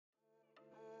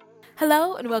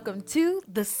Hello and welcome to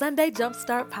the Sunday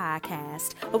Jumpstart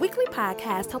Podcast, a weekly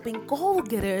podcast helping goal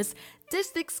getters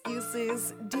ditch the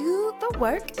excuses, do the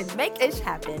work, and make it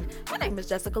happen. My name is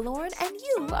Jessica Lauren, and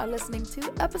you are listening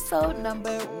to episode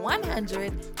number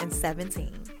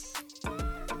 117.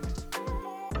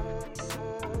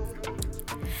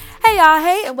 Hey y'all,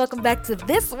 hey, and welcome back to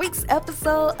this week's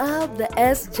episode of the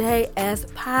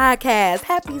SJS Podcast.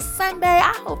 Happy Sunday.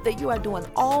 I hope that you are doing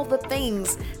all the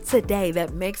things today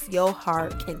that makes your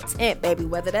heart content, baby.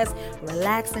 Whether that's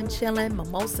relaxing, chilling,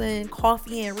 mimosing,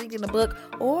 coffee, and reading a book,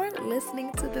 or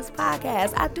listening to this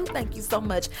podcast. I do thank you so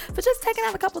much for just taking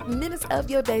out a couple of minutes of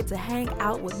your day to hang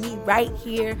out with me right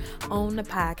here on the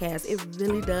podcast. It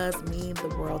really does mean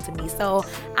the world to me. So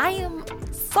I am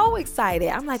so excited.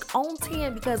 I'm like on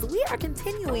 10 because we are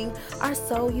continuing our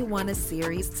So You Wanna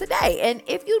series today. And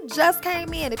if you just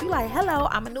came in, if you're like, hello,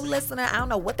 I'm a new listener, I don't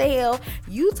know what the hell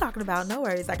you talking about, no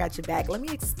worries, I got your back. Let me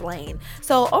explain.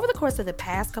 So over the course of the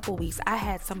past couple weeks, I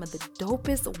had some of the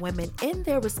dopest women in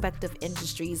their respective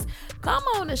industries come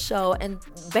on the show and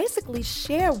basically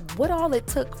share what all it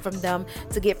took from them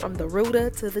to get from the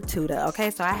rooter to the tutor. Okay,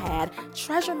 so I had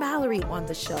Treasure Mallory on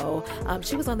the show.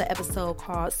 She was on the episode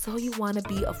called So You Wanna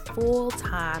Be a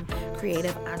Full-Time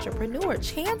Creative Entrepreneur.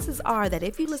 Chances are that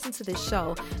if you listen to this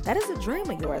show, that is a dream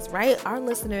of yours, right? Our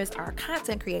listeners are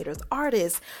content creators,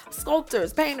 artists,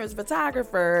 sculptors, painters,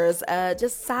 photographers,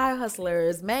 just side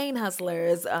hustlers, main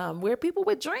hustlers. We're people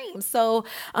with dreams. So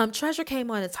Treasure came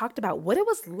on and talked about what it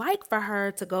was like for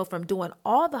her to go from doing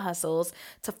all the hustles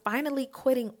to finally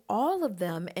quitting all of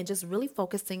them and just really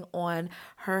focusing on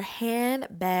her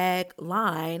handbag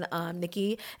line,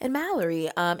 Nikki and Mallory.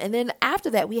 And then after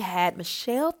that, we had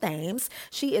Michelle Thames.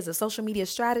 She is a social media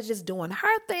strategist doing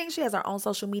her thing. She has her own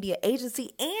social media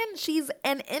agency and she's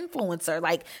an influencer.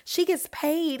 Like, she gets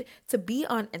paid to be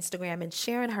on Instagram and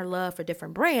sharing her love for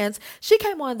different brands. She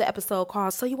came on the episode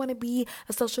called So You Want to Be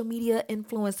a Social Media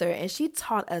Influencer, and she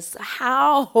taught us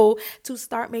how to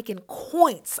start making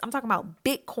coins. I'm talking about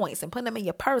big coins and putting them in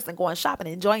your purse and going shopping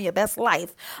and enjoying your best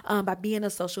life by being a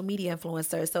social media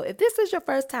influencer. So if this is your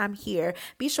first time here,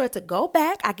 be sure to go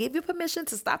back. I give you permission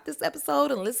to stop this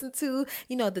episode and listen to,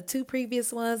 the two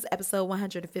previous ones, episode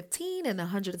 115 and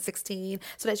 116,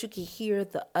 so that you can hear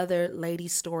the other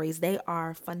ladies' stories. They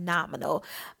are phenomenal.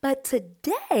 But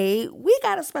today we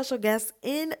got a special guest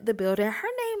in the building. Her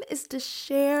name is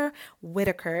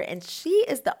Whitaker, and she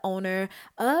is the owner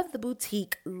of the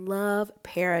boutique Love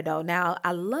Peridot. Now,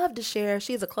 I love Deshair.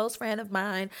 She's a close friend of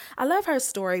mine. I love her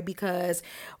story because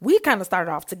we kind of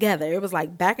started off together. It was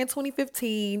like back in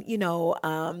 2015,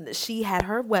 she had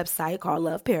her website called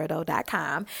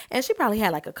loveperidot.com, and she probably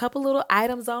had like a couple little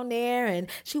items on there, and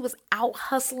she was out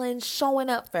hustling, showing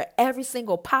up for every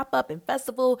single pop-up and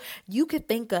festival you could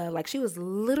think of. Like, she was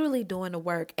literally doing the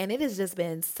work, and it has just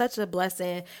been such a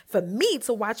blessing for me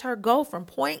to watch her go from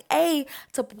point A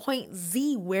to point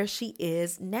Z where she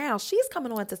is now. She's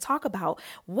coming on to talk about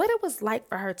what it was like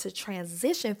for her to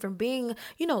transition from being,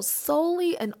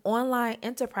 solely an online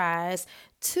enterprise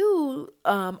to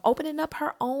opening up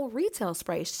her own retail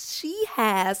space. She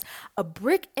has a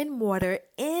brick and mortar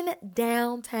in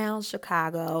downtown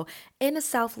Chicago in the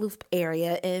South Loop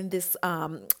area in this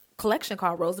collection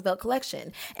called Roosevelt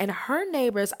Collection. And her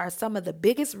neighbors are some of the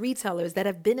biggest retailers that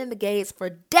have been in the gates for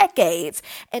decades.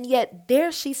 And yet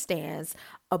there she stands,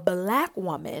 a Black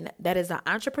woman that is an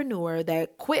entrepreneur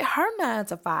that quit her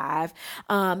 9-to-5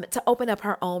 to open up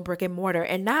her own brick and mortar.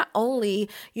 And not only,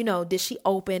 did she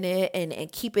open it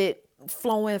and keep it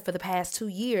flowing for the past 2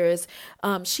 years,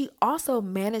 she also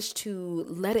managed to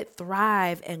let it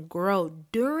thrive and grow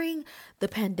during the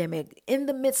pandemic in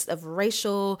the midst of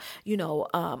racial,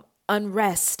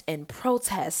 unrest and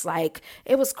protests. Like,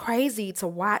 it was crazy to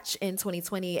watch in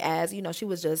 2020 as, she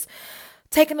was just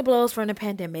taking the blows from the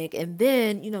pandemic. And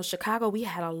then, Chicago, we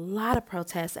had a lot of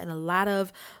protests and a lot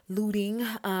of looting,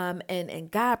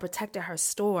 and God protected her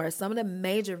store. Some of the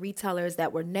major retailers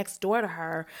that were next door to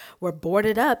her were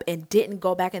boarded up and didn't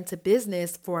go back into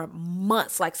business for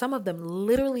months. Like, some of them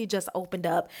literally just opened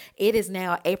up. It is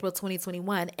now April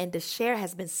 2021, and Deshair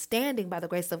has been standing by the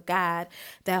grace of God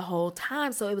that whole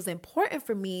time. So it was important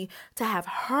for me to have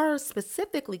her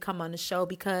specifically come on the show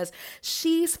because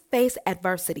she's faced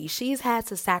adversity. She's had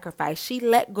to sacrifice. She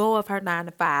let go of her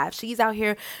 9-to-5. She's out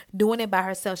here doing it by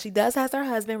herself. She does have her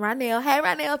husband, Ronell. Hey,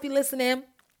 Ronell, if you're listening.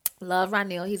 Love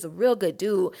Ronell. He's a real good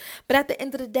dude. But at the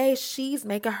end of the day, she's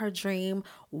making her dream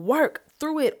work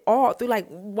through it all, through like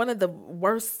one of the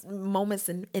worst moments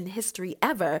in history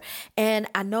ever. And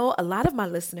I know a lot of my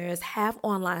listeners have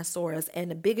online stores, and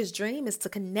the biggest dream is to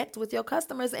connect with your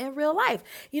customers in real life.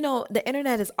 You know, the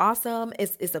internet is awesome.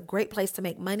 It's a great place to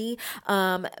make money.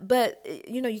 But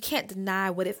you know, you can't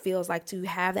deny what it feels like to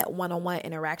have that one-on-one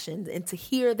interaction and to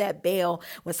hear that bell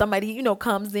when somebody, you know,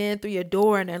 comes in through your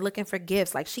door and they're looking for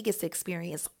gifts. Like, she gets to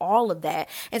experience all of that.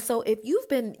 And so if you've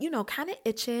been, you know, kind of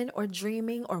itching or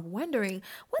dreaming or wondering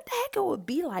what the heck it would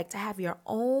be like to have your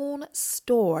own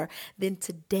store, then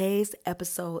today's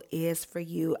episode is for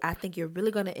you. I think you're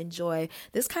really going to enjoy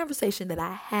this conversation that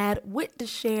I had with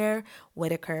DeShare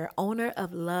Whitaker, owner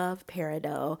of Love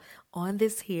Peridot, on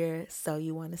this here So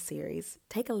You Want a series.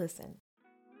 Take a listen.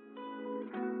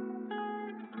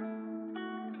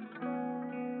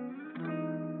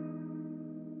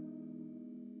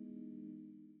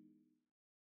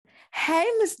 Hey,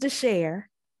 Miss DeShare.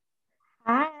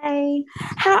 Hi,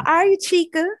 How are you,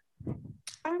 Chica?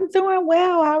 I'm doing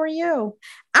well. How are you?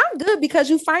 I'm good because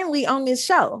you finally on this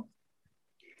show.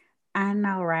 I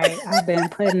know, right? I've been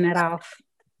putting it off,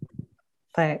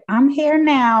 but I'm here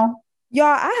now. Y'all,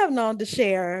 I have known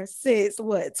DeShare since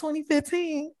what,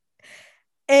 2015?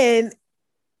 And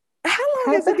how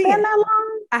long Has has it it been been? that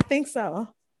long? I think so.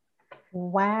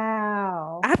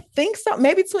 Wow. I think so.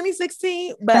 Maybe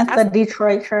 2016, but Since the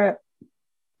Detroit trip.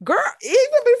 girl,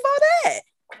 even before that.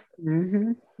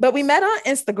 Mm-hmm. But we met on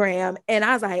Instagram, and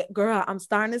I was like, girl, I'm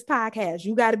starting this podcast.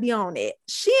 You got to be on it.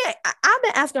 I've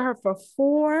been asking her for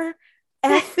 4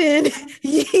 effing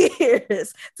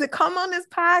years to come on this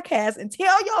podcast and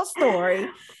tell your story.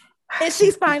 And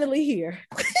she's finally here.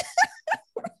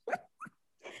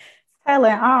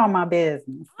 Telling all my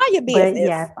business. All your But business.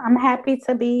 yes, I'm happy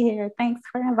to be here. Thanks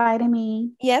for inviting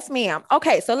me. Yes, ma'am.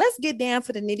 Okay, so let's get down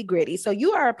to the nitty gritty. So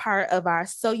you are a part of our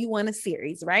So You Want a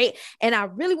series, right? And I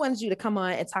really wanted you to come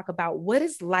on and talk about what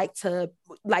it's like to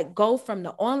like go from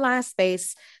the online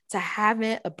space to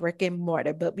having a brick and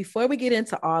mortar. But before we get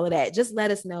into all of that, just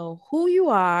let us know who you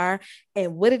are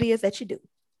and what it is that you do.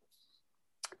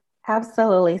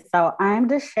 Absolutely. So I'm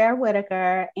DeShare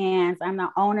Whitaker, and I'm the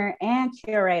owner and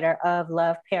curator of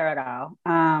Love Peridot.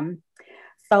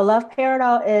 So Love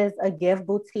Peridot is a gift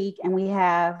boutique, and we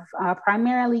have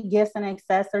primarily gifts and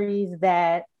accessories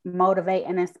that motivate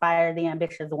and inspire the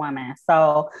ambitious woman.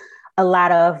 So a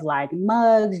lot of like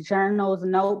mugs, journals,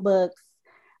 notebooks,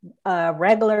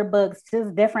 regular books,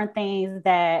 just different things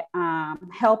that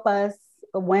help us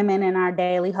women in our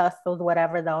daily hustles,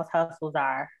 whatever those hustles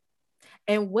are.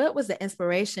 And what was the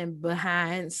inspiration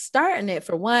behind starting it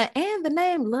for one? And the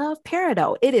name Love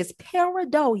Peridot. It is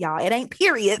Peridot, y'all. It ain't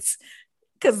periods,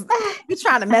 because you're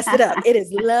trying to mess it up. It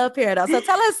is Love Peridot. So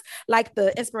tell us like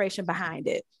the inspiration behind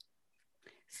it.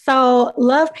 So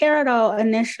Love Peridot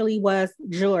initially was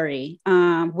jewelry,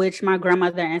 which my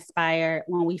grandmother inspired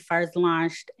when we first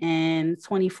launched in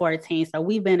 2014. So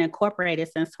we've been incorporated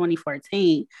since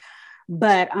 2014.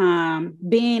 But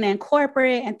being in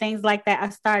corporate and things like that, I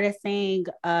started seeing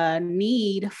a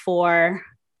need for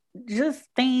just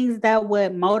things that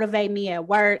would motivate me at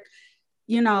work.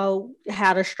 You know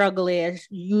how the struggle is.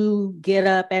 You get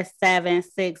up at 7,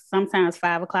 6, sometimes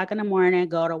 5 o'clock in the morning,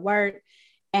 go to work,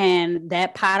 and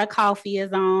that pot of coffee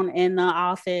is on in the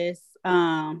office,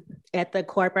 at the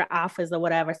corporate office or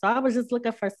whatever. So I was just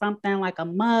looking for something like a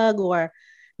mug or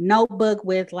notebook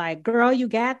with like, girl, you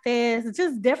got this,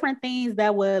 just different things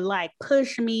that would like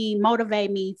push me, motivate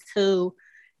me to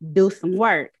do some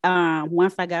work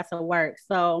once I got to work.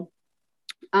 So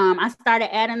I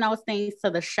started adding those things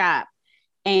to the shop,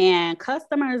 and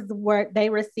customers they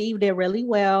received it really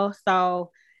well. So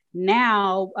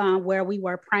now where we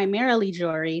were primarily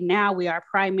jewelry, now we are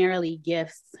primarily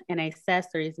gifts and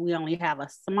accessories. We only have a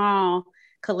small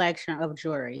collection of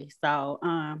jewelry. So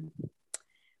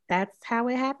that's how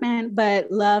it happened.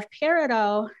 But Love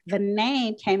Peridot, the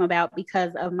name came about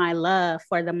because of my love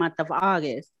for the month of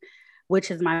August,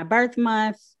 which is my birth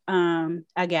month.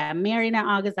 I got married in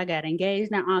August. I got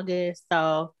engaged in August.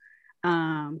 So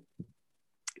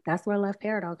that's where Love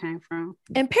Peridot came from.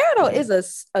 And Peridot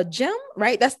is a gem,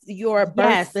 right? That's your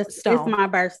birth It's my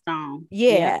birthstone.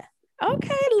 Yeah. Yep. Okay,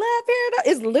 Love Peridot.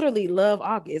 It's literally Love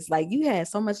August. Like, you had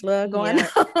so much love going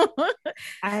on.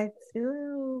 I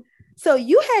do. So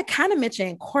you had kind of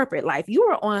mentioned corporate life. You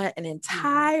were on an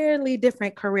entirely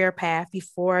different career path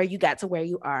before you got to where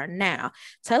you are now.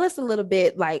 Tell us a little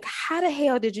bit, like, how the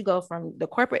hell did you go from the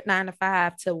corporate 9 to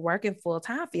 5 to working full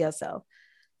time for yourself?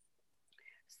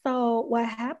 So what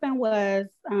happened was,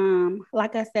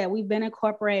 like I said, we've been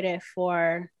incorporated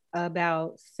for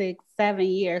about 6, 7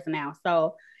 years now.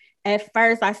 So at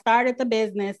first I started the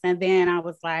business and then I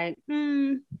was like,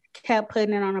 kept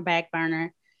putting it on a back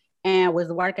burner and was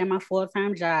working my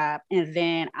full-time job. And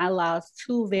then I lost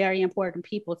two very important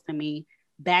people to me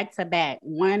back to back.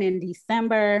 One in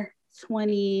December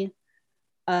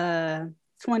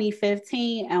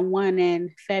 2015 and one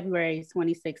in February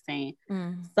 2016.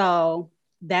 So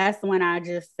that's when I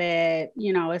just said,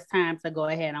 it's time to go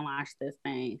ahead and launch this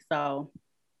thing. So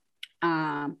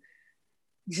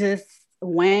just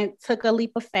took a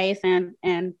leap of faith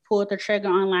and pulled the trigger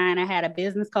online. I had a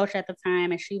business coach at the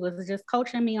time, and she was just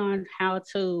coaching me on how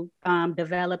to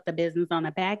develop the business on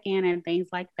the back end and things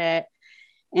like that.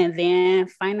 And then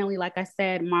finally, like I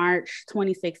said, March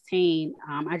 2016,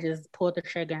 I just pulled the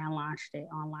trigger and launched it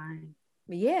online.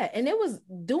 Yeah, and it was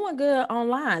doing good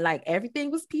online. Like everything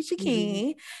was peachy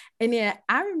keen. And then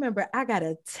I remember I got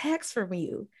a text from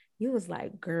you. You was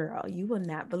like, girl, you will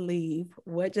not believe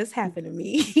what just happened to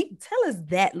me. Tell us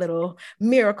that little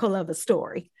miracle of a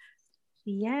story.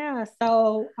 Yeah.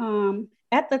 So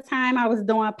at the time I was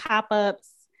doing pop-ups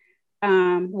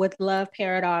with Love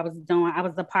Paradise. I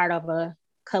was a part of a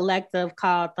collective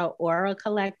called the Aura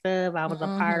Collective. I was a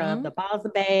part of the Boss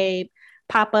Babe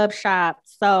pop-up shop.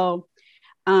 So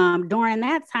during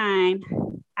that time,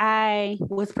 I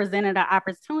was presented an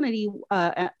opportunity,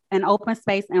 an open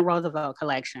space in Roosevelt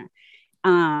Collection.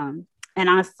 And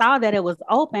I saw that it was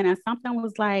open and something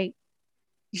was like,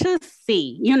 just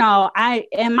see, in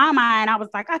my mind, I was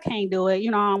like, I can't do it.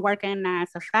 I'm working 9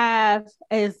 to 5.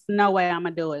 There's no way I'm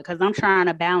gonna do it because I'm trying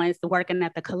to balance working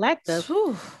at the collective.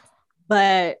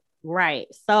 But right.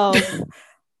 So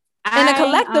and the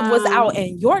collective was out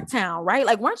in Yorktown, right?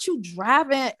 Like, weren't you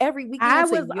driving every weekend? I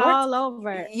was all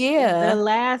over.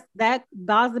 Yeah. That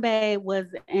Boss Babe was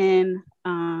in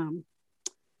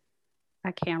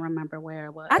I can't remember where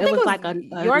it was. I think it was like a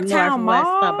Yorktown northwest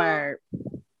Mall? suburb.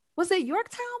 Was it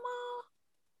Yorktown Mall?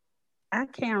 I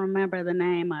can't remember the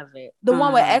name of it. The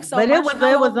one with EXO, but it was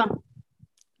a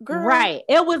girl. Right.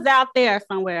 It was out there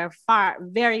somewhere far,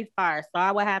 very far. So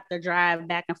I would have to drive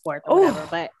back and forth or whatever.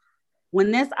 But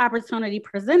when this opportunity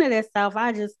presented itself,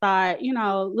 I just thought,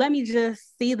 let me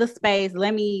just see the space.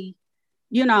 Let me,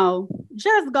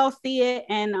 just go see it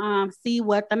and see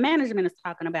what the management is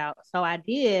talking about. So I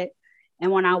did.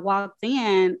 And when I walked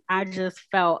in, I just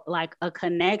felt like a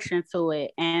connection to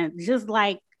it. And just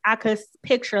like I could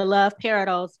picture Love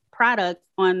Paradise products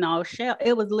on those shelves.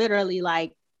 It was literally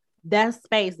like that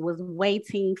space was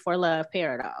waiting for Love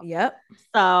Paradise. Yep.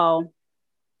 So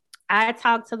I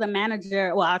talked to the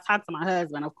manager. Well, I talked to my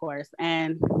husband, of course.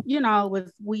 And,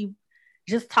 we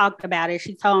just talked about it.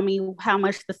 She told me how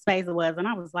much the space was. And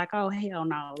I was like, oh, hell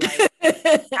no.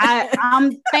 Like,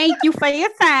 thank you for your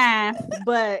time.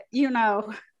 But,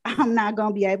 I'm not going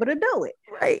to be able to do it.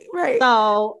 Right.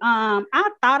 So I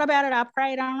thought about it. I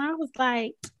prayed on it. I was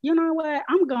like, you know what?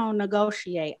 I'm going to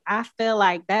negotiate. I feel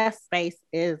like that space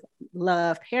is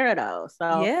Love Paradise.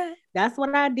 So yeah, that's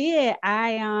what I did.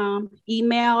 I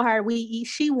emailed her.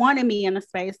 She wanted me in the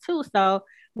space too. So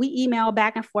we emailed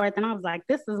back and forth. And I was like,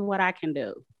 this is what I can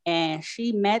do. And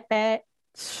she met that.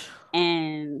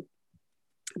 And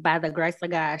by the grace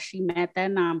of God, she met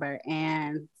that number.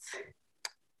 And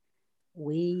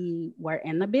we were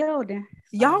in the building.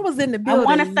 Y'all was in the building.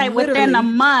 I want to say within a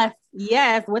month.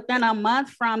 Yes, within a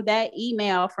month from that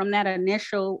email, from that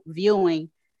initial viewing,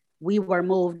 we were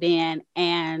moved in.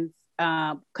 And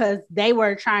because they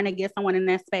were trying to get someone in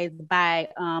that space by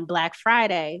Black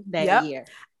Friday that year.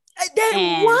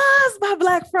 That was by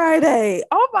Black Friday.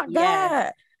 Oh my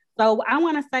God. So I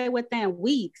want to say within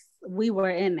weeks, we were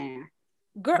in there.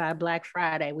 Girl, by Black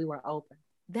Friday, we were open.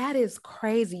 That is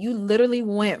crazy. You literally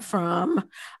went from,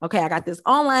 okay, I got this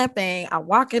online thing. I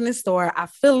walk in the store, I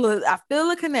feel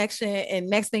a connection, and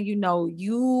next thing you know,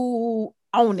 you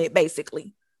own it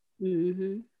basically.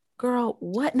 Girl,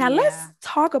 what? Now let's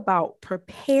talk about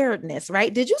preparedness,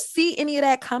 right? Did you see any of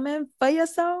that coming for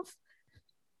yourself?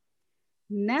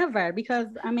 Never, because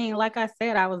like I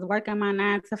said, I was working my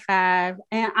 9 to 5,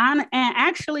 and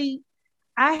actually,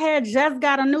 I had just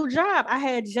got a new job. I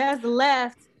had just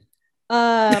left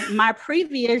my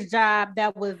previous job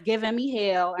that was giving me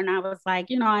hell, and I was like,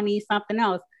 I need something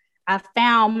else. I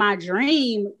found my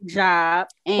dream job,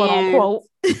 and quote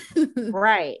unquote.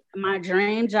 Right, my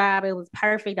dream job. It was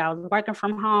perfect. I was working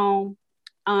from home,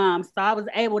 so I was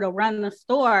able to run the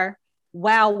store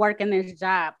while working this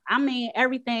job.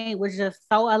 Everything was just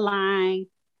so aligned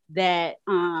that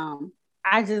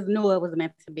I just knew it was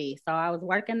meant to be. So I was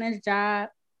working this job,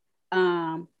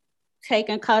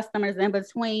 taking customers in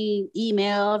between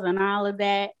emails and all of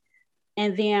that.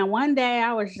 And then one day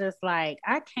I was just like,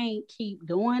 I can't keep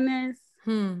doing this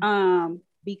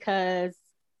because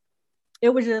it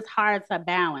was just hard to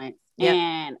balance. Yep.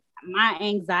 And my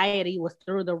anxiety was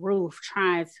through the roof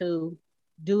trying to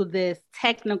do this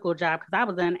technical job because I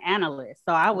was an analyst.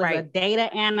 So I was a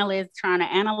data analyst trying to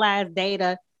analyze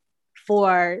data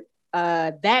for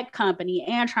that company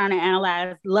and trying to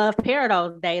analyze Love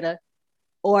Paradox data,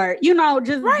 or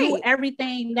just do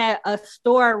everything that a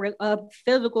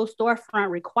physical storefront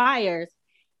requires.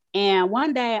 And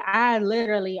one day I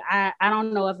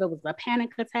don't know if it was a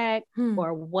panic attack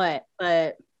or what,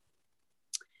 but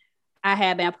I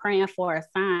had been praying for a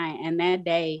sign. And that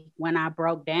day when I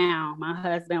broke down, my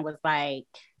husband was like,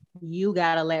 you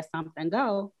got to let something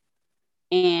go.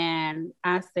 And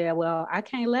I said, well, I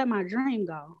can't let my dream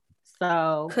go.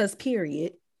 So,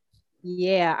 period.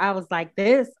 Yeah, I was like,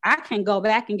 I can go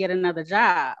back and get another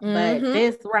job. But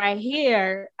this right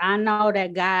here, I know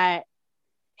that God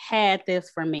had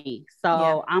this for me.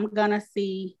 So I'm going to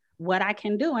see what I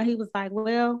can do. And he was like,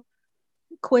 well,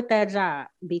 quit that job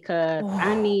because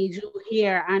I need you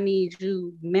here. I need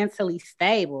you mentally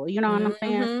stable. You know what I'm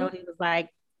saying? So he was like,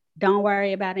 don't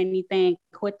worry about anything.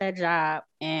 Quit that job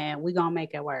and we're going to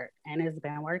make it work. And it's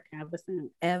been working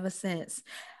ever since.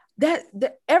 That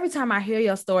every time I hear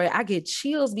your story, I get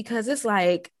chills because it's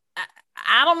like,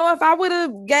 I don't know if I would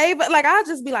have gave it. Like, I'd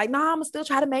just be like, no, I'm gonna still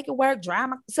try to make it work, drive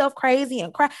myself crazy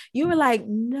and cry. You were like,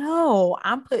 no,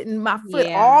 I'm putting my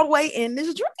foot all the way in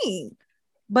this dream.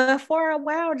 But for a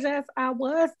while, Jess, I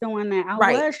was doing that.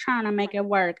 I was trying to make it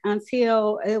work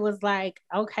until it was like,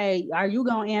 okay, are you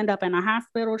going to end up in a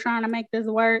hospital trying to make this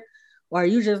work? Or are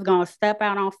you just going to step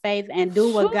out on faith and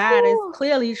do what God is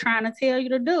clearly trying to tell you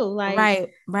to do?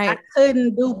 Like, I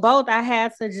couldn't do both. I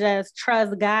had to just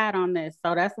trust God on this.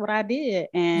 So that's what I did.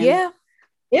 And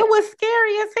it was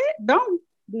scary as hell.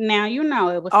 Now you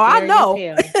know it was scary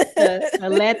as hell to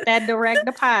let that direct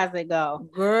deposit go.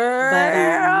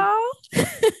 Girl.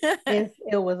 But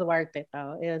it was worth it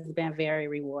though. It's been very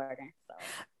rewarding.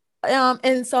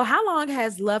 And so how long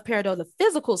has Love Paradox, the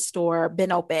physical store,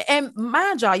 been open? And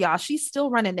mind y'all, she's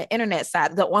still running the internet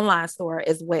side, the online store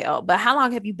as well. But how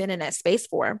long have you been in that space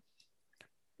for?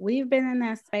 We've been in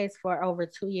that space for over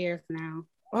 2 years now.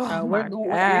 So we're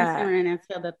entering into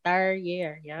the 3rd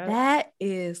year. Yeah, that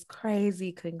is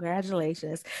crazy.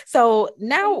 Congratulations. So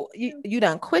now you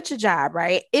done quit your job,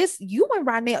 right? It's you and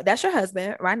Ronell. That's your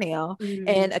husband, Ronell.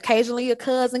 And occasionally your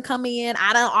cousin come in.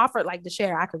 I done offered like to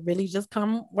share. I could really just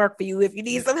come work for you if you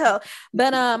need some help.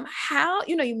 But how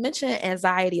you mentioned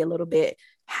anxiety a little bit.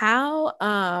 How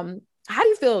do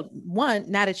you feel, one,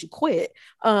 now that you quit?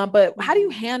 But how do you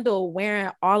handle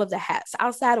wearing all of the hats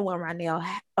outside of when Ronell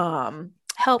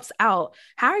helps out?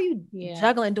 How are you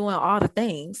juggling doing all the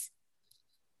things?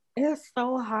 It's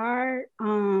so hard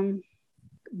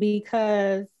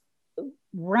because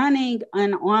running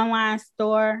an online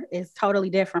store is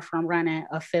totally different from running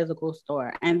a physical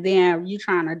store. And then you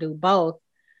trying to do both.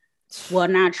 Well,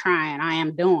 not trying, I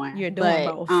am doing. You're doing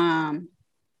both.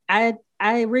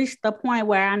 I reached the point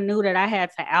where I knew that I had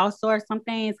to outsource some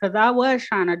things because I was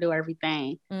trying to do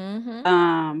everything.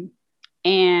 And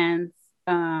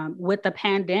with the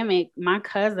pandemic, my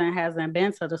cousin hasn't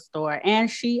been to the store, and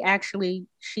she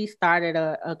started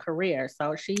a career,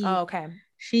 so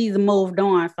she's moved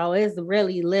on. So it's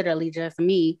really literally just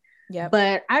me.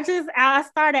 But I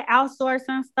started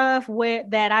outsourcing stuff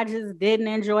that I just didn't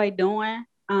enjoy doing,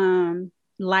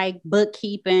 like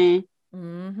bookkeeping.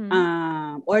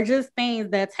 Or just things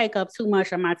that take up too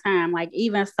much of my time, like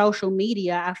even social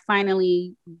media. I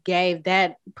finally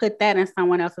put that in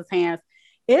someone else's hands.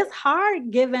 It's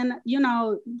hard giving,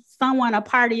 someone a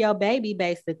part of your baby,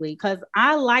 basically, because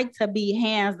I like to be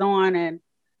hands-on, and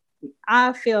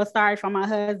I feel sorry for my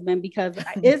husband because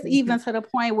it's even to the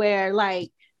point where,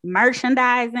 like,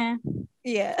 merchandising,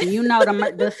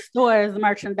 the store's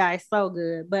merchandise so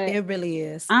good, but it really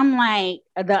is. I'm like,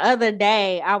 the other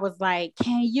day I was like,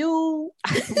 can you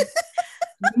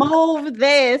move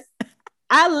this?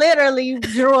 I literally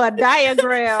drew a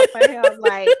diagram for him,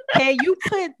 like, can you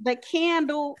put the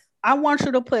candle? I want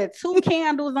you to put 2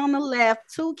 candles on the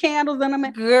left, 2 candles in the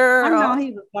middle. Girl, I know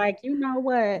he was like, you know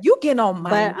what? You get on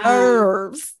my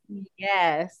nerves.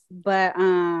 Yes, but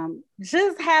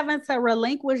just having to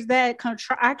relinquish that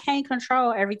control. I can't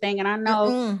control everything, and I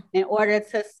know in order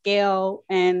to scale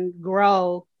and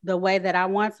grow the way that I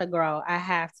want to grow, I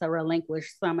have to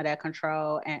relinquish some of that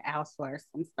control and outsource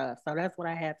some stuff. So that's what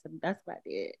I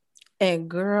did. And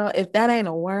girl, if that ain't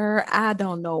a word, I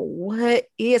don't know what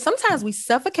is. Sometimes we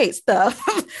suffocate stuff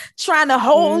trying to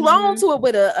hold on to it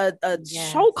with a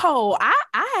chokehold.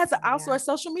 I had to outsource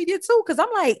social media too, because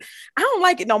I'm like, I don't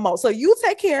like it no more. So you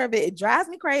take care of it. It drives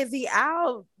me crazy.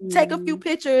 I'll take a few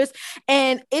pictures,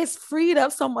 and it's freed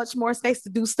up so much more space to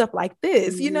do stuff like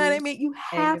this. You know what I mean? You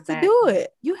have to do it.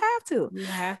 You have to. You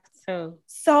have to.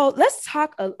 So let's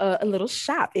talk a little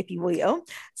shop, if you will.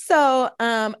 So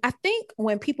I think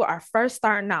when people are first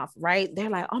starting off, right, they're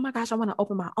like, oh my gosh, I want to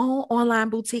open my own online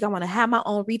boutique. I want to have my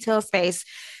own retail space.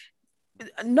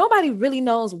 Nobody really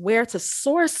knows where to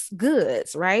source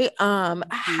goods, right?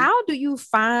 How do you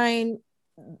find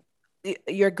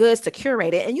your goods to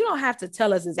curate it? And you don't have to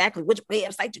tell us exactly which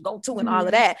website you go to and all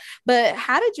of that, but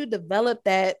how did you develop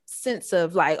that sense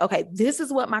of like, okay, this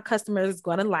is what my customer is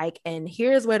going to like, and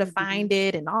here's where to find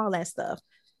it and all that stuff?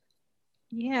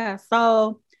 Yeah.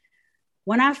 So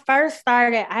when I first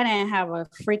started, I didn't have a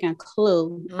freaking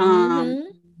clue.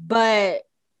 But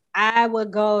I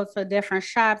would go to different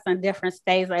shops in different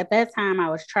states. At that time, I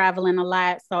was traveling a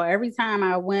lot. So every time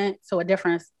I went to a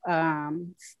different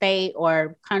state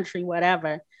or country,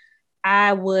 whatever,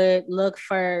 I would look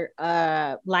for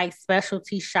like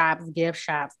specialty shops, gift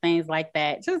shops, things like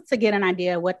that, just to get an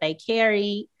idea of what they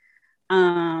carry.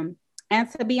 And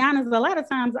to be honest, a lot of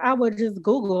times I would just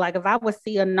Google. Like if I would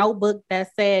see a notebook that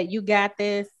said, you got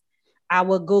this, I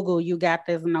would Google, you got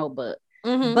this notebook.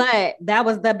 But that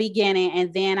was the beginning.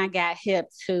 And then I got hip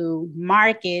to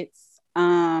markets.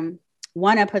 One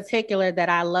in particular that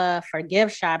I love for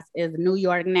gift shops is New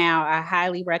York Now. I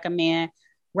highly recommend.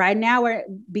 Right now,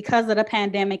 because of the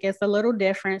pandemic, it's a little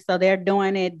different. So they're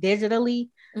doing it digitally,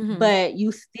 but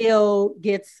you still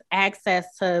get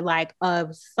access to like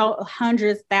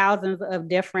hundreds, thousands of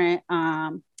different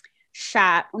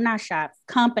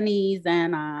companies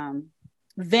and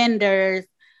vendors,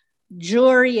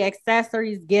 jewelry,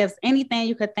 accessories, gifts, anything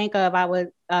you could think of. I would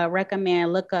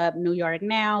recommend look up New York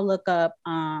Now, look up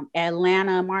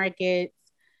Atlanta markets,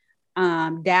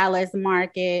 Dallas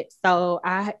market. So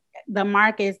the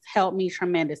markets helped me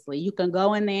tremendously. You can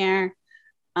go in there,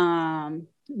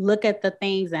 look at the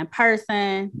things in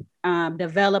person,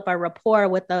 develop a rapport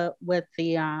with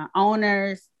the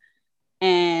owners,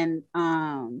 and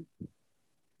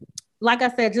like I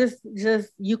said, just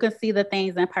you can see the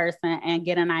things in person and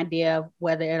get an idea of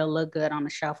whether it'll look good on the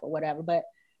shelf or whatever. But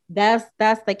that's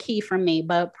the key for me.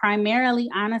 But primarily,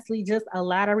 honestly, just a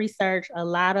lot of research, a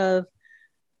lot of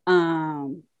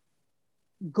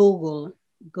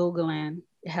Googling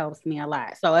helps me a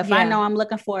lot. So if I know I'm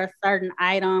looking for a certain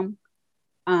item,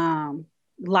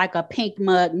 like a pink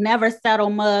mug, never settle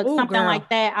mug, something like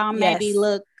that, I'll maybe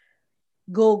look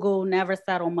Google never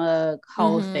settle mug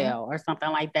wholesale or something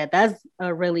like that. That's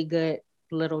a really good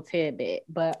little tidbit.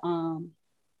 But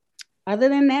other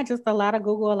than that, just a lot of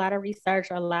Google, a lot of research,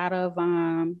 a lot of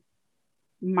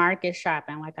market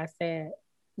shopping, like I said.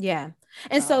 Yeah.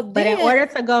 And so but in order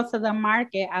to go to the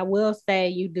market, I will say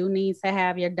you do need to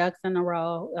have your ducks in a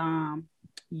row,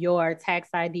 your tax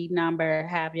ID number,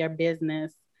 have your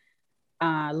business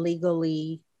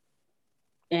legally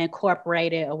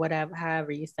incorporated or whatever,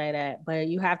 however you say that. But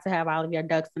you have to have all of your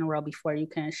ducks in a row before you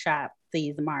can shop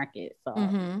these markets.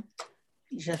 So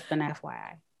just an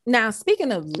FYI. Now,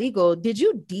 speaking of legal, did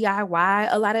you DIY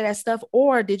a lot of that stuff,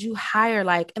 or did you hire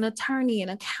like an attorney, an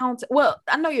accountant? Well,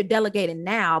 I know you're delegating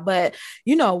now, but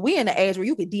you know, we in the age where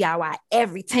you could DIY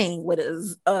everything with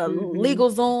a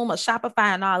legal Zoom, a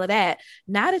Shopify, and all of that.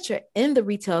 Now that you're in the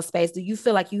retail space, do you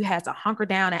feel like you had to hunker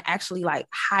down and actually like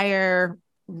hire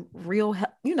real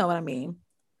help? You know what I mean?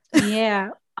 Yeah.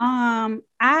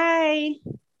 I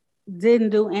didn't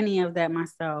do any of that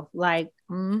myself. Like,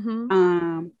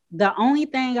 the only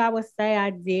thing I would say I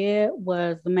did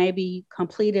was maybe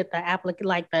completed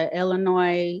the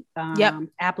Illinois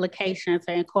application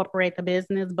to incorporate the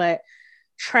business, but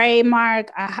trademark,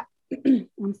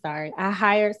 I'm sorry, I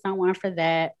hired someone for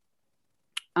that.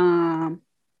 And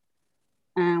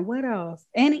what else?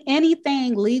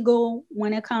 Anything legal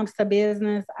when it comes to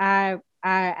business, I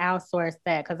outsource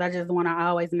that because I just want to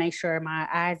always make sure my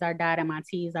I's are dotted and my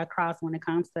T's are crossed when it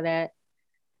comes to that.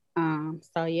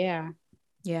 So yeah.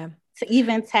 To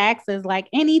even taxes, like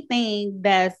anything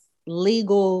that's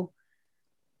legal,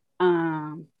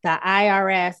 the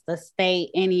IRS, the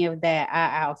state, any of that,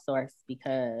 I outsource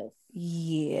because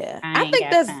I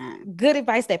think that's good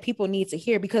advice that people need to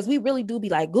hear, because we really do be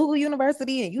like Google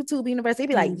University and YouTube University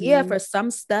be like, yeah, for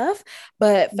some stuff,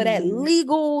 but for that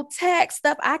legal tax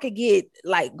stuff, I could get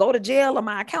like go to jail or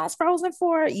my account's frozen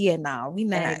for. Yeah, no, we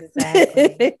not.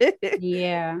 Exactly.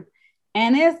 Yeah.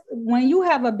 And it's when you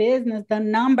have a business, the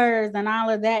numbers and all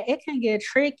of that, it can get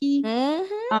tricky.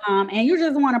 And you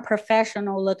just want a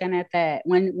professional looking at that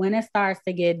when it starts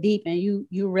to get deep and you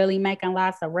really making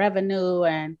lots of revenue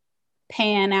and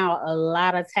paying out a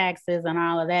lot of taxes and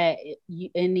all of that.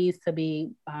 It needs to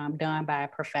be done by a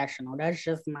professional. That's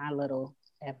just my little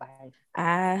advice.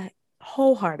 I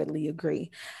wholeheartedly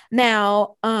agree.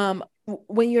 Now,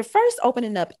 when you're first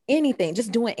opening up anything,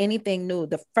 just doing anything new,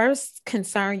 the first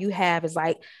concern you have is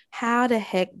like, how the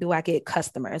heck do I get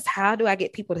customers? How do I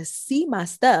get people to see my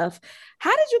stuff?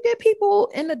 How did you get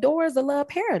people in the doors of Love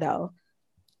Peridot?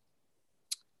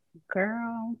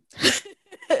 Girl,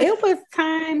 it was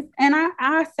times, and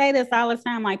I say this all the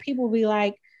time, like people be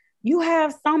like, you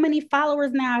have so many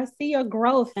followers now, I see your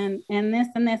growth and this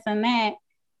and this and that.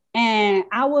 And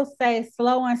I will say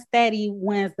slow and steady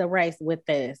wins the race with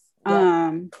this.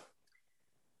 Yep.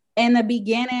 In the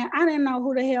beginning, I didn't know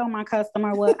who the hell my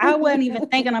customer was. I wasn't even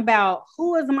thinking about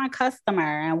who is my customer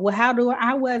and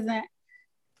I wasn't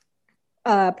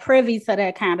privy to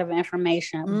that kind of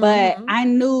information. Mm-hmm. But I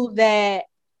knew that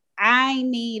I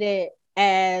needed,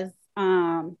 as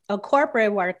a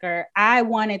corporate worker, I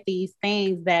wanted these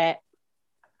things that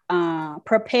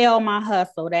propel my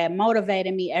hustle, that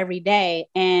motivated me every day.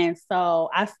 And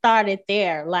so I started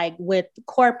there, like with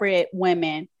corporate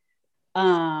women,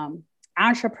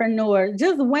 entrepreneurs,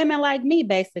 just women like me,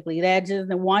 basically, that just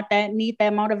need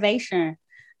that motivation.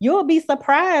 You'll be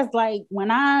surprised, like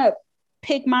when I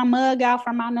pick my mug out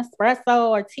for my Nespresso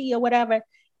or tea or whatever,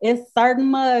 it's certain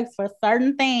mugs for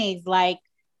certain things. Like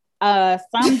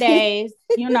some days,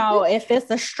 if it's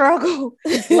a struggle,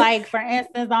 like for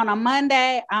instance, on a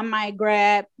Monday, I might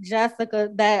grab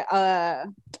Jessica, that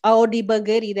oldie but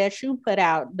goodie that you put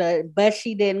out, but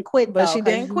she didn't quit though. But she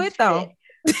didn't quit though.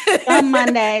 Some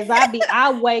Mondays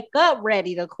I wake up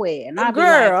ready to quit, and I'll be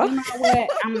like, you know what,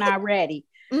 I'm not ready.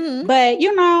 Mm-hmm. But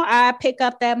I pick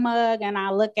up that mug and I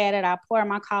look at it, I pour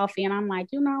my coffee, and I'm like,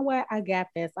 you know what, I got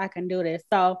this, I can do this.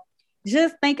 So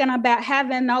just thinking about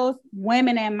having those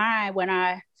women in mind when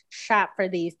I shop for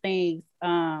these things.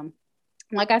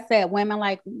 Like I said, women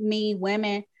like me,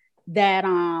 women that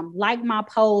like my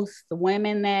posts,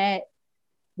 women that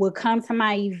would come to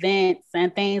my events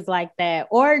and things like that,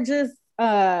 or just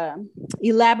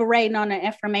elaborating on the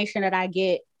information that I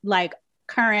get, like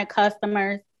current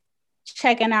customers,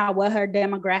 checking out what her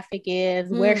demographic is,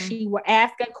 where she were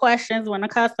asking questions when a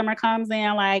customer comes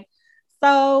in, like,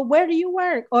 so where do you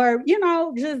work? Or,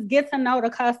 just get to know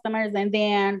the customers. And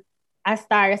then I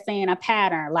started seeing a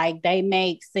pattern, like they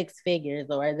make six figures,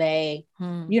 or they,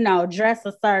 dress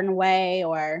a certain way,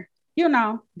 or,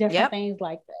 different things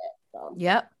like that. So.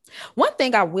 Yep. One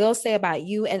thing I will say about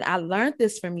you, and I learned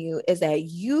this from you, is that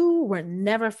you were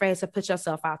never afraid to put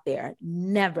yourself out there.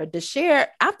 Never. To share,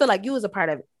 I feel like you was a part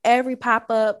of every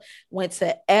pop-up, went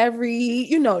to every,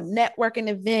 networking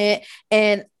event.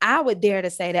 And I would dare to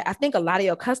say that I think a lot of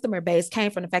your customer base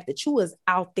came from the fact that you was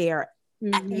out there.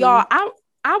 Mm-hmm. Y'all,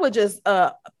 I would just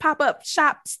pop up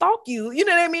shop, stalk you. You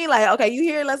know what I mean? Like, okay, you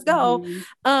here, let's go.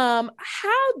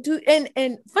 Mm-hmm.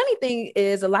 And funny thing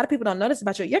is, a lot of people don't notice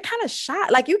about you. You're kind of shy.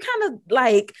 Like you kind of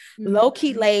like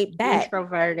low-key laid back.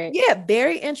 Introverted. Yeah,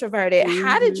 very introverted. Mm-hmm.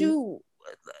 How did you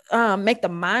make the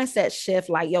mindset shift?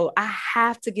 Like, yo, I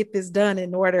have to get this done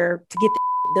in order to get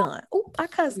this done. Oh, I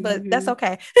cuss, but that's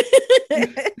okay.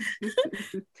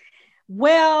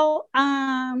 Well,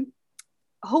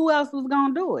 who else was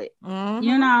gonna do it?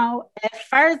 Mm-hmm. At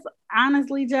first,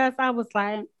 honestly, Jess, I was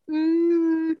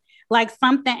like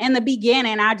something in the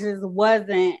beginning. I just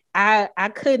wasn't.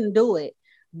 I couldn't do it.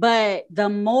 But the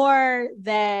more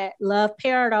that Love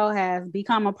Peridot has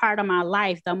become a part of my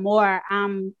life, the more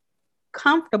I'm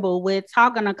comfortable with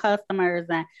talking to customers.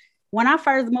 And when I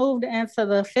first moved into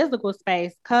the physical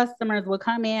space, customers would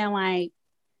come in like,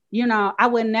 I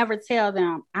would never tell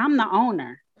them I'm the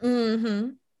owner.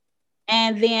 Mm-hmm.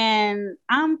 And then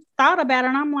I thought about it,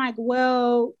 and I'm like,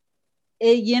 well,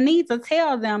 you need to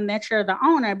tell them that you're the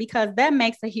owner, because that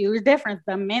makes a huge difference.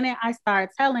 The minute I start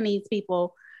telling these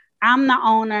people I'm the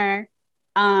owner,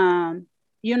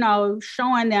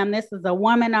 showing them this is a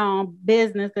woman-owned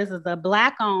business, this is a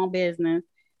Black-owned business,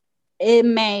 it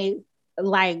may,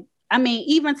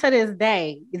 even to this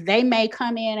day, they may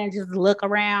come in and just look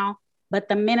around, but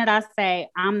the minute I say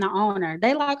I'm the owner,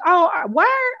 they like, oh,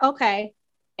 word? Okay.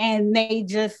 And they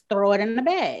just throw it in the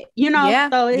bag,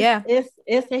 So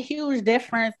it's a huge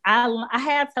difference. I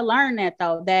had to learn that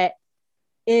though, that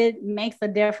it makes a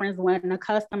difference when the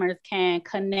customers can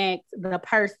connect the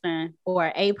person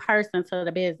or a person to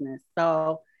the business.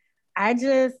 So as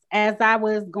I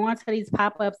was going to these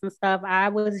pop-ups and stuff, I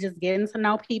was just getting to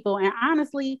know people. And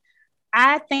honestly,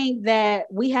 I think that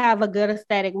we have a good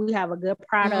aesthetic. We have a good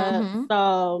product. Mm-hmm.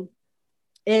 So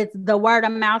the word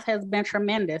of mouth has been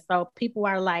tremendous. So people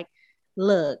are like,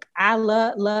 Look, I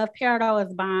love Peridot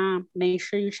is bomb. Make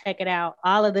sure you check it out.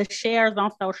 All of the shares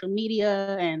on social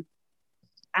media, and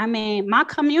I mean my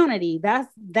community. That's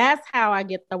how I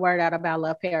get the word out about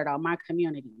Love Peridot, my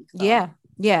community. So Yeah.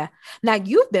 Yeah. Now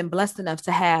you've been blessed enough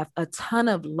to have a ton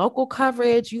of local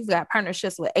coverage. You've got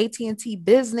partnerships with AT&T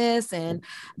Business and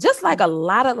just like a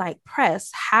lot of like press.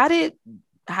 How did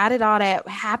all that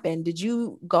happen? Did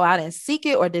you go out and seek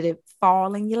it or did it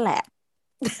fall in your lap?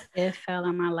 it fell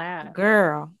in my lap.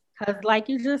 Girl. Because, like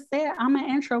you just said, I'm an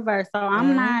introvert. So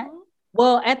I'm not, Mhm.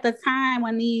 well, at the time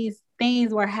when these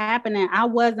things were happening, I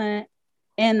wasn't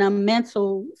in a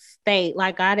mental state.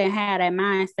 Like, I didn't have that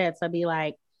mindset to be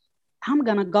like, I'm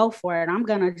going to go for it. I'm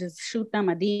going to just shoot them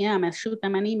a DM and shoot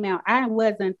them an email. I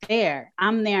wasn't there.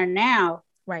 I'm there now.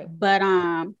 Right. But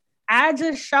I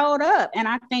just showed up. And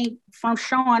I think from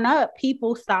showing up,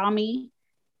 people saw me.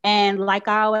 And like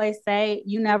I always say,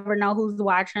 you never know who's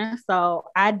watching. So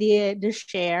I did the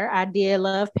share. I did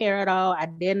love Peridot. I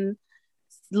didn't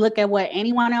look at what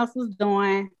anyone else was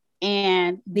doing.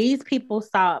 And these people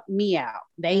sought me out.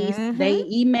 They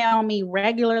email me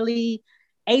regularly.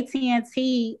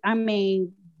 AT&T, I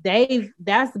mean,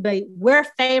 we're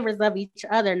favorites of each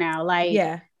other now. Like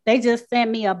Yeah. they just sent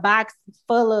me a box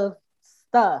full of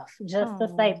stuff just to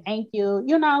say Oh. thank you.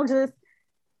 You know, just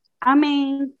I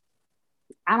mean,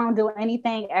 I don't do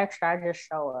anything extra. I just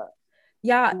show up.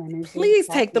 Y'all, And it's just please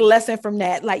take the happy. lesson from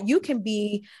that. Like you can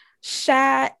be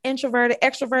shy, introverted,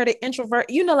 extroverted, introvert.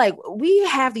 You know, like we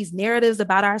have these narratives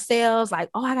about ourselves,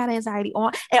 like, oh, I got anxiety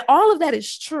on, and all of that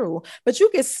is true. But you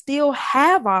can still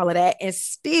have all of that and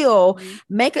still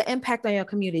make an impact on your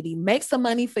community, make some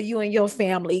money for you and your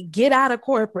family, get out of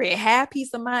corporate, have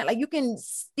peace of mind. Like you can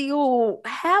still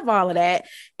have all of that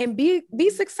and be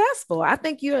successful. I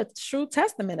think you're a true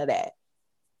testament of that.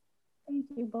 Thank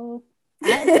you, boo.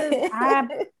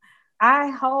 I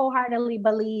wholeheartedly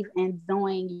believe in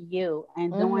doing you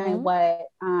and doing Mm-hmm.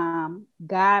 what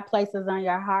God places on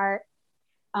your heart.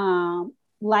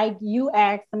 Like you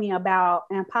asked me about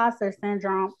imposter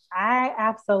syndrome. I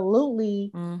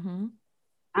absolutely, Mm-hmm.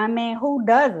 I mean, who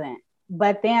doesn't?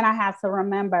 But then I have to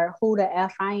remember who the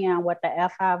F I am, what the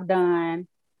F I've done.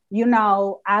 You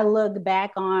know, I look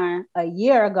back on a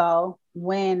year ago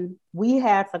when we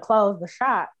had to close the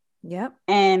shop. Yep.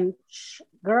 And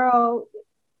girl,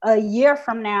 a year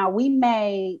from now, we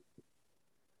made,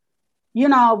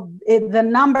 the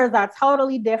numbers are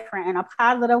totally different in a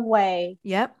positive way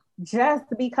Yep. just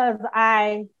because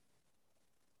I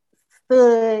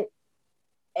stood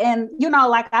and,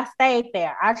 like I stayed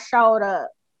there. I showed up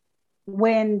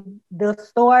when the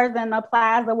stores and the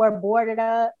plaza were boarded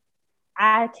up.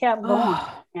 I kept going.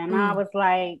 Oh, And I was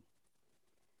like,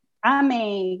 I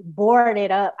mean,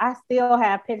 boarded up. I still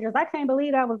have pictures. I can't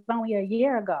believe that was only a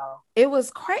year ago. it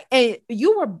was crazy. And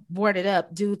you were boarded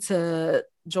up due to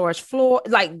George Floyd,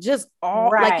 like just all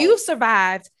like Right. you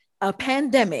survived a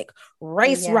pandemic,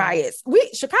 race Yeah. riots.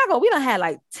 Chicago, we done had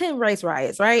like 10 race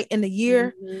riots, right? In the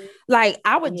year. Mm-hmm. Like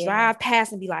I would drive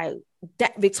past and be like,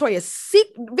 that Victoria's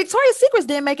Secrets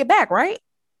didn't make it back, right?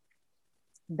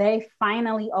 They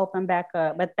finally opened back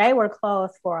up, but they were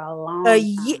closed for a A long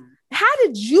year. time. How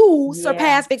did you Yeah.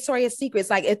 surpass Victoria's Secrets?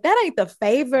 Like, if that ain't the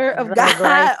favor of The grace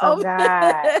God, of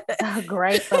God. The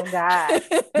grace of God.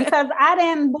 Because I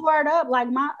didn't board up like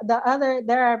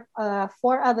there are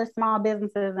 4 other small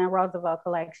businesses in Roosevelt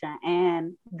Collection,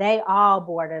 and they all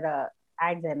boarded up.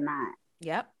 I did not.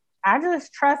 Yep. I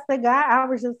just trusted God. I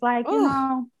was just like,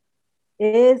 Ooh.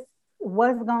 it's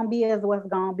what's gonna be is what's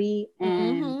gonna be,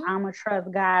 and Mm-hmm. I'm gonna trust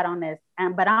God on this.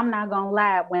 But I'm not gonna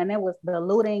lie, when it was the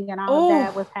looting and all of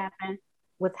that Oh,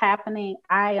 was happening,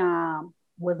 I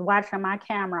was watching my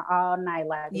camera all night,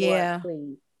 like, Lord, yeah.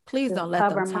 please Please just don't let them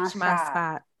cover my touch my shop.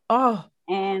 spot. Oh,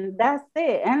 And that's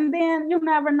it. And then you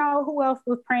never know who else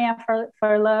was praying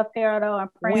for Love Peridot and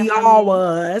praying we for all me.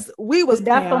 was. We was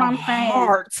That's praying what I'm saying.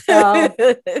 hard. So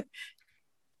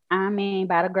I mean,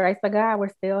 by the grace of God, we're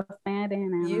still standing.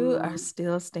 And You are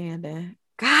still standing.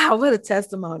 God, what a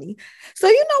testimony. So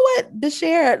you know what, to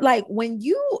share, like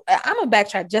I'm gonna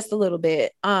backtrack just a little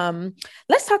bit.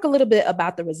 Let's talk a little bit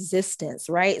about the resistance,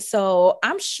 right? So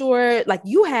I'm sure like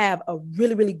you have a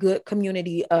really, really good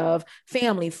community of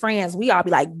family, friends. We all be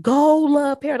like, go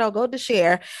Love Peridot, go to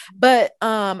share. But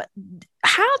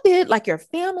how did like your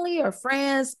family or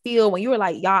friends feel when you were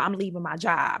like, y'all, I'm leaving my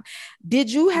job?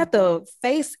 Did you have to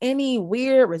face any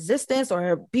weird resistance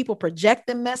or people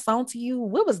projecting mess onto you?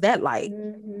 What was that like?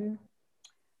 mm-hmm.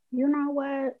 You know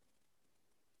what?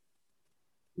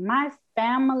 My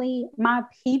family, my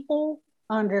people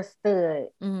understood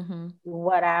Mm-hmm.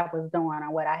 what I was doing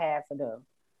and what I had to do.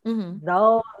 Mm-hmm.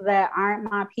 Those that aren't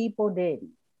my people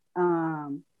didn't.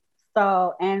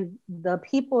 So, and the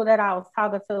people that I was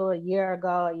talking to a year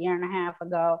ago, a year and a half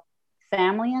ago,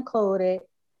 family included,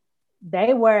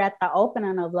 they were at the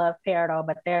opening of Love Peridot,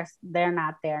 but they're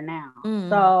not there now.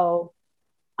 So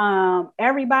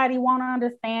everybody won't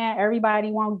understand,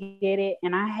 everybody won't get it.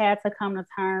 And I had to come to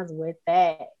terms with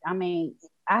that. I mean,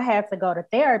 I had to go to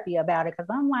therapy about it because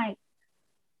I'm like,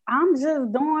 I'm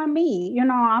just doing me,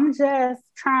 I'm just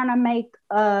trying to make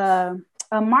a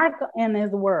mark in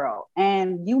this world.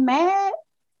 And you mad?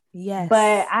 Yes.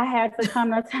 But I had to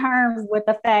come to terms with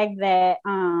the fact that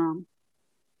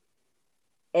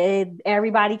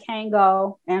everybody can't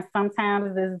go, and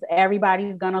sometimes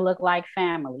everybody's gonna look like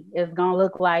family. It's gonna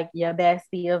look like your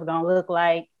bestie. It's gonna look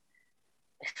like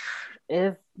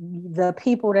it's the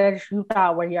people that you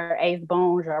thought were your ace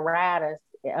bones, your riders.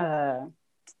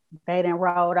 They done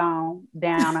rolled on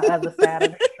down the other side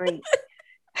of the street.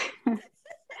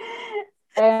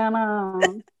 And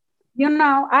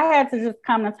I had to just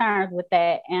come to terms with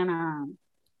that and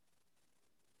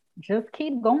just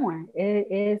keep going.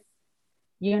 It's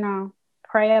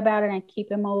pray about it and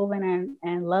keep it moving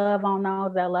and love on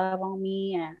those that love on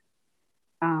me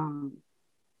and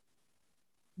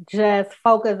just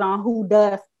focus on who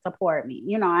does support me.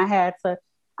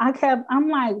 I'm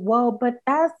like, well, but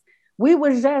we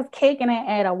was just kicking it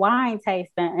at a wine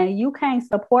tasting and you can't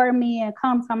support me and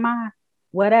come to my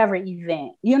whatever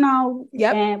event,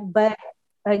 Yep. But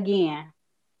again,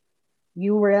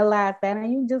 you realize that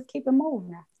and you just keep it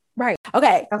moving. Right.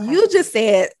 Okay. You just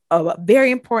said a very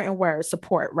important word,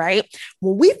 support, right?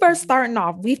 When we first starting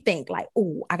off, we think like,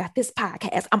 oh, I got this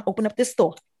podcast. I'm opening up this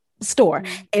store.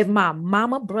 If my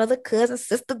mama, brother, cousin,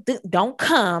 sister don't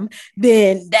come,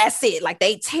 then that's it. Like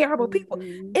they terrible people.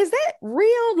 Is that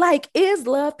real? Like, is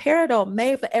Love Peridot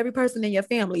made for every person in your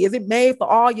family? Is it made for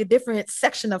all your different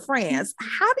section of friends?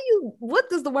 What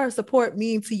does the word support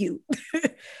mean to you?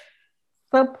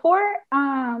 Support,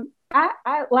 I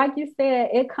like you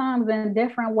said, it comes in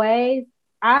different ways.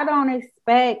 I don't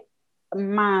expect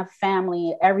my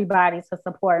family, everybody to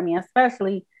support me,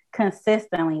 especially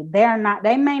consistently.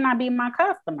 They may not be my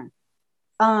customer.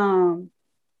 And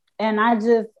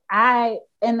I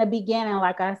in the beginning,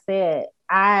 like I said,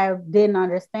 I didn't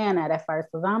understand that at first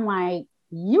because I'm like,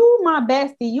 you my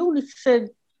bestie, you should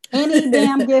any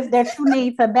damn gift that you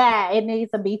need to buy, it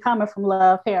needs to be coming from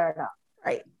Love Peridot.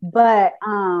 Right. But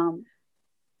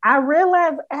I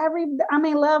realized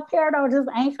Love Peridot just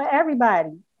ain't for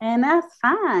everybody. And that's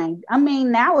fine. I mean,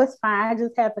 now it's fine. I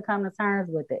just have to come to terms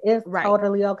with it. It's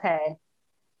totally okay.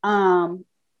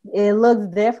 It looks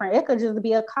different. It could just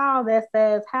be a call that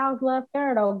says, how's Love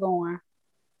Peridot going?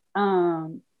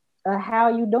 How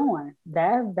you doing?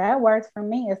 That works for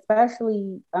me,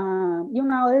 especially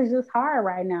it's just hard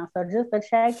right now. So just a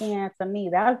check-in to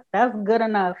me, that's good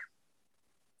enough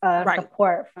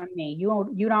support from me.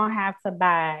 You don't have to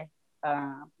buy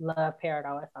Love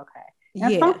Peridot. It's okay.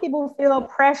 And some people feel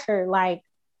pressure, like,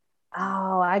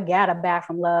 oh, I gotta buy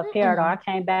from Love Peridot. I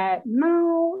can't buy.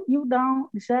 No, you don't.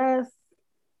 Just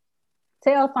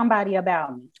tell somebody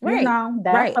about me. Right.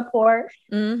 That support.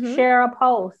 Share a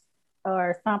post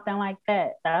or something like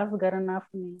that. That's good enough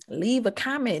for me. Leave a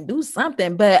comment, do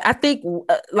something. But I think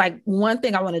like one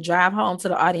thing I want to drive home to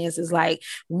the audience is like,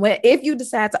 if you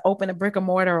decide to open a brick and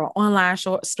mortar or online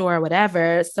store or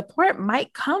whatever, support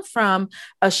might come from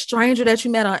a stranger that you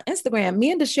met on Instagram.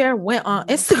 Me and DeShare went on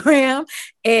Instagram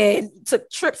and took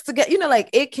trips together.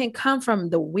 Like it can come from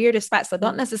the weirdest spots. So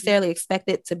don't necessarily expect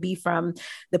it to be from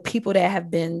the people that have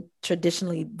been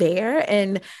traditionally there.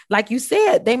 And like you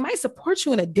said, they might support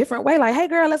you in a different way. Like, hey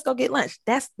girl, let's go get lunch.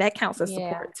 That counts as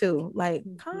support too. Like,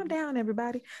 calm down,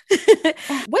 everybody.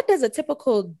 What does a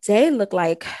typical day look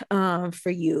like for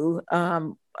you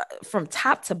from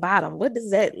top to bottom? What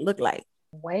does that look like?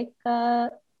 Wake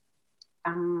up.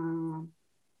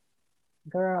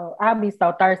 Girl, I'll be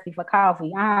so thirsty for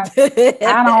coffee. I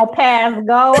don't pass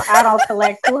go. I don't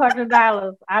collect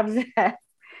 $200. I just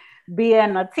be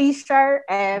in a t-shirt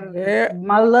and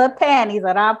my little panties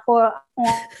that I put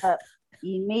on up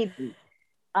immediately.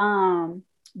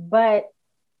 But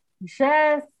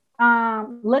just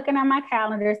looking at my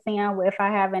calendar, seeing if I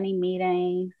have any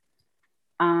meetings.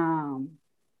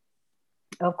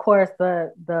 Of course,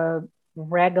 the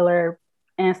regular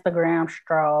Instagram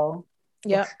scroll.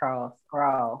 Yep. Scroll.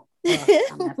 Oh, I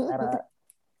messed that up.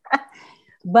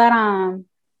 But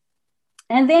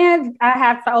and then I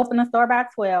have to open the store by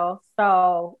 12.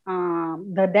 So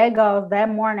that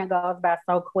morning goes by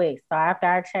so quick. So after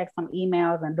I check some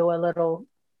emails and do a little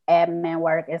admin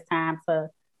work, it's time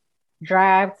to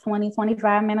drive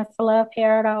 20-25 minutes to Love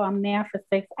Peridot. I'm there for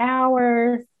 6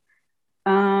 hours.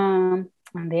 And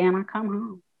then I come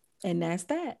home. And that's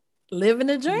that. Living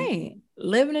a dream.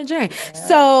 Living a dream. Yeah.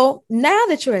 So now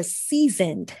that you're a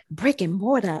seasoned brick and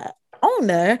mortar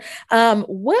owner,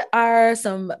 what are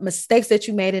some mistakes that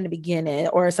you made in the beginning,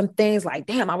 or some things like,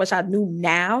 damn, I wish I knew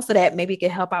now, so that maybe it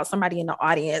could help out somebody in the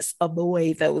audience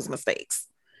avoid those mistakes?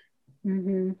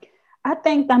 Mm-hmm. I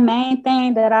think the main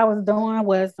thing that I was doing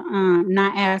was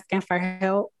not asking for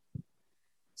help.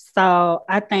 So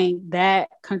I think that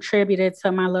contributed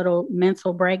to my little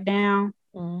mental breakdown.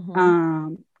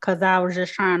 Because I was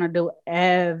just trying to do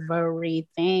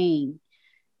everything.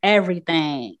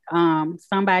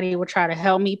 Somebody would try to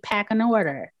help me pack an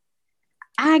order.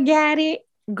 I got it.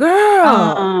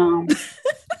 Girl.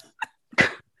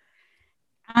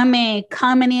 I mean,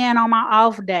 coming in on my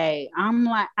off day,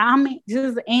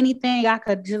 just anything I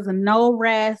could, just no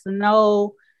rest,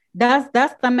 no.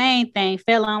 That's the main thing.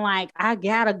 Feeling like I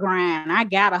gotta grind, I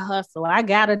gotta hustle, I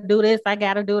gotta do this, I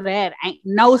gotta do that. Ain't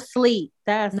no sleep.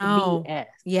 That's BS.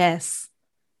 Yes.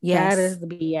 That is the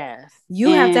BS. You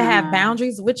have to have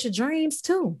boundaries with your dreams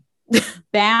too.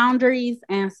 Boundaries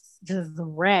and just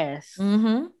rest.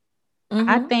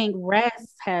 I think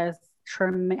rest has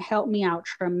helped me out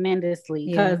tremendously,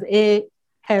 because it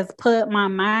has put my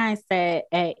mindset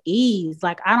at ease.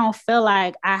 Like, I don't feel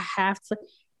like I have to,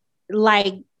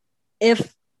 like,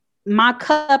 if my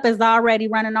cup is already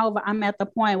running over, I'm at the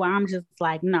point where I'm just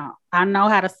like, no, I know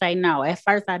how to say no. At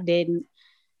first I didn't.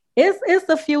 It's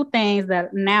a few things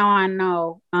that now I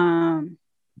know.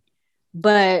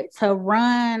 But to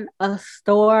run a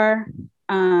store,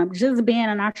 just being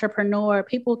an entrepreneur,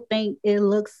 people think it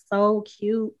looks so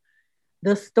cute.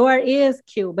 The store is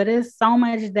cute, but it's so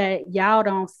much that y'all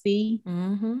don't see.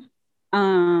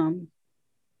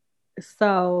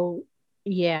 So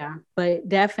yeah, but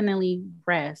definitely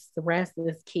rest. Rest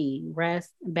is key. Rest,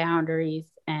 boundaries,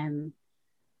 and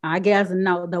I guess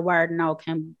no, the word no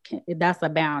can that's a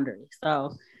boundary.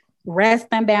 So rest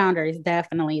and boundaries,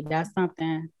 definitely. That's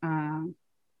something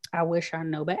I wish I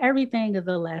knew, but everything is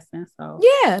a lesson. So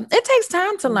yeah, it takes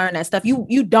time to learn that stuff.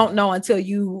 You don't know until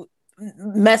you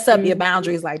mess up your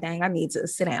boundaries. Like, dang, I need to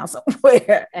sit down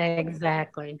somewhere.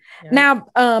 Exactly. Yep. Now,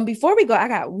 before we go, I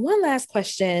got one last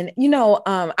question.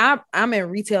 I'm in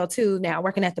retail too now,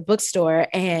 working at the bookstore,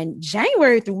 and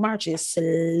January through March is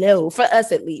slow for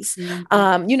us, at least.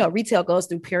 Retail goes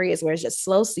through periods where it's just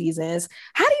slow seasons.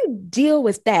 How do you deal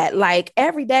with that? Like,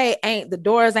 every day the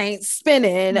doors ain't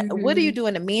spinning. What do you do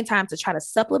in the meantime to try to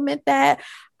supplement that?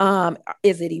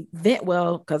 Is it event?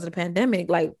 Well, because of the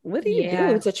pandemic, like, what do you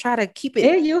do to try to keep it?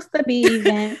 It used to be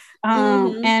events.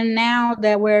 And now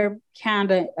that we're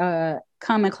kind of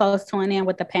coming close to an end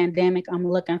with the pandemic, I'm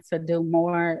looking to do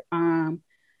more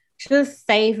just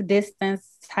safe distance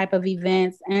type of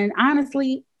events. And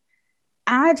honestly,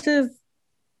 I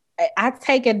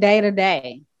take it day to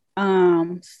day.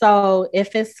 So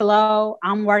if it's slow,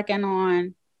 I'm working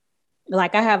on,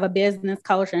 like, I have a business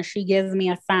coach and she gives me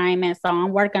assignments, so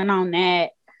I'm working on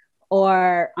that.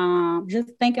 Or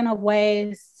just thinking of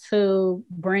ways to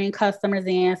bring customers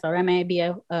in. So that may be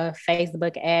a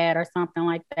Facebook ad or something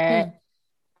like that.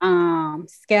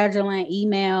 Scheduling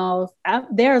emails.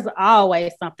 There's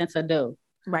always something to do.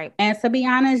 Right. And to be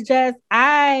honest, Jess,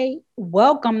 I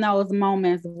welcome those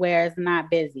moments where it's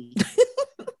not busy.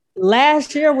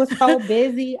 Last year was so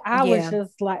busy. I was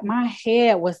just like, my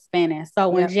head was spinning. So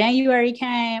when January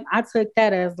came, I took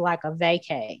that as like a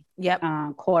vacay,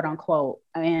 quote unquote.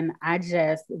 And I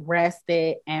just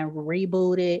rested and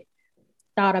rebooted,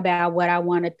 thought about what I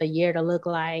wanted the year to look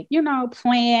like,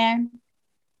 plan,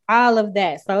 all of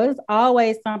that. So it's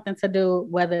always something to do,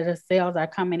 whether the sales are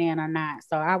coming in or not.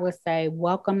 So I would say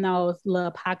welcome those little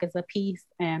pockets of peace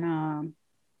and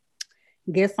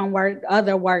get some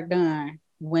other work done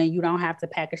when you don't have to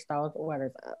package those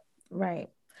orders up. Right.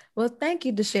 Well, thank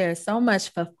you, DeShera, so much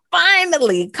for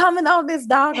finally coming on this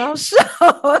doggone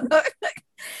show.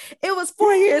 It was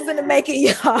 4 years in the making,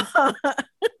 y'all.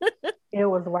 It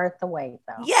was worth the wait,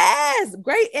 though. Yes,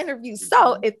 great interview.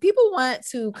 So if people want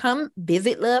to come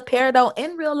visit Love Peridot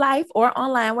in real life or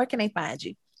online, where can they find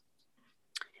you?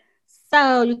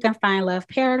 So you can find Love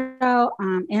Peridot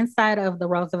inside of the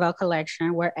Roosevelt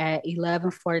Collection. We're at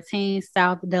 1114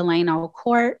 South Delano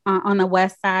Court on the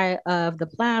west side of the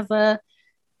plaza.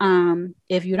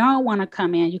 If you don't want to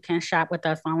come in, you can shop with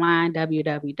us online,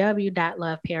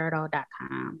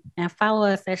 www.loveperidot.com, and follow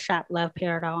us at Shop Love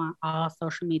Peridot on all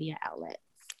social media outlets.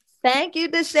 Thank you,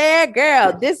 DeShera.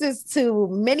 Girl, this is to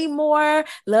many more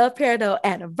Love Peridot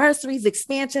anniversaries,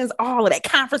 expansions, all of that,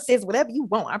 conferences, whatever you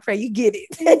want. I pray you get it.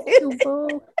 Thank you,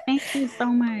 boo. Thank you so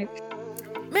much.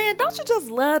 Man, don't you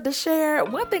just love to share?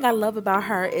 One thing I love about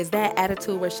her is that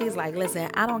attitude where she's like,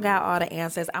 listen, I don't got all the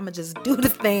answers. I'm going to just do the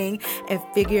thing and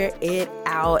figure it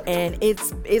out. And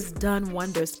it's done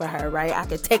wonders for her, right? I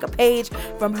could take a page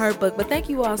from her book. But thank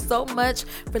you all so much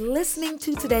for listening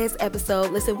to today's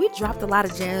episode. Listen, we dropped a lot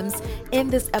of gems in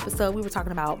this episode. We were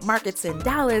talking about markets in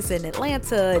Dallas and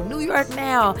Atlanta and New York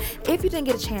now. If you didn't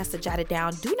get a chance to jot it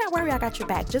down, do not worry, I got your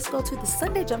back. Just go to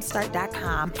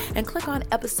thesundayjumpstart.com and click on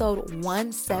episode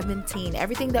 117.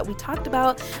 Everything that we talked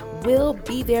about will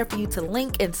be there for you to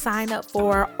link and sign up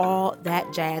for, all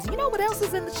that jazz. You know what else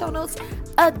is in the show notes?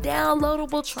 A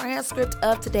downloadable transcript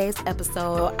of today's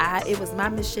episode. It was my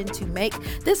mission to make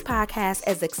this podcast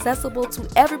as accessible to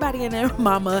everybody and their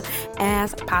mama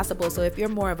as possible. So if you're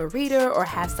more of a reader or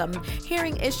have some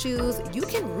hearing issues, you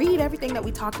can read everything that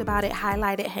we talked about,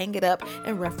 highlight it, hang it up,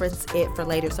 and reference it for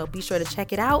later. So be sure to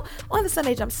check it out on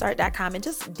thesundayjumpstart.com and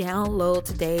just download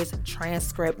today's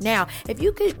transcript. Now, if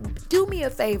you could do me a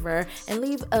favor and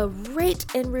leave a rate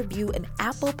and review in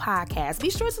Apple Podcasts, be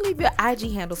sure to leave your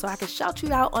IG handle so I can shout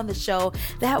you out on the show.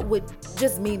 That would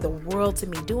just mean the world to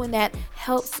me. Doing that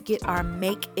helps get our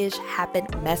Make-ish Happen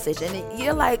message. And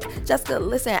you're like, Jessica,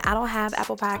 listen, I don't have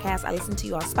Apple Podcasts. I listen to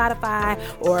you on Spotify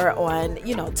or on,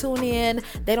 TuneIn.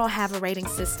 They don't have a rating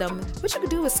system. What you can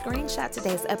do is screenshot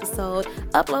today's episode,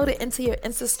 upload it into your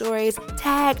Insta stories,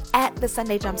 tag at the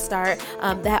Sunday Jumpstart.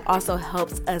 That also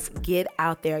helps us get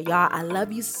out there. Y'all, I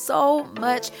love you so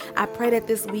much. I pray that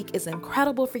this week is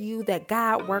incredible for you, that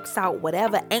God works out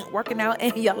whatever ain't working out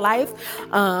in your life,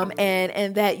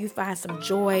 and that you find some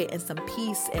joy and some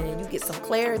peace and you get some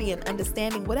clarity and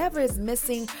understanding. Whatever is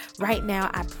missing right now,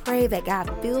 I pray that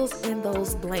God fills in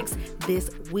those blanks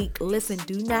this week. Listen,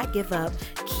 do not give up.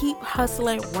 Keep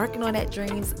hustling, working on that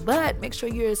dreams, but make sure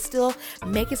you're still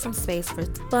making some space for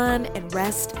fun and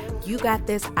rest. You got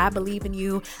this. I believe in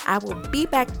you. I will be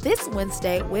back this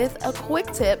Wednesday with a quick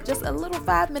tip, just a little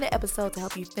 5-minute episode to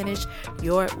help you finish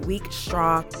your week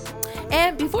strong.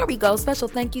 And before we go, special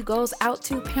thank you goes out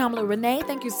to Pamela Renee.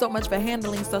 Thank you so much for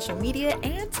handling social media,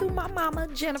 and to my mama,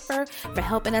 Jennifer, for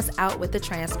helping us out with the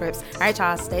transcripts. All right,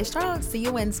 y'all, stay strong. See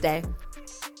you Wednesday.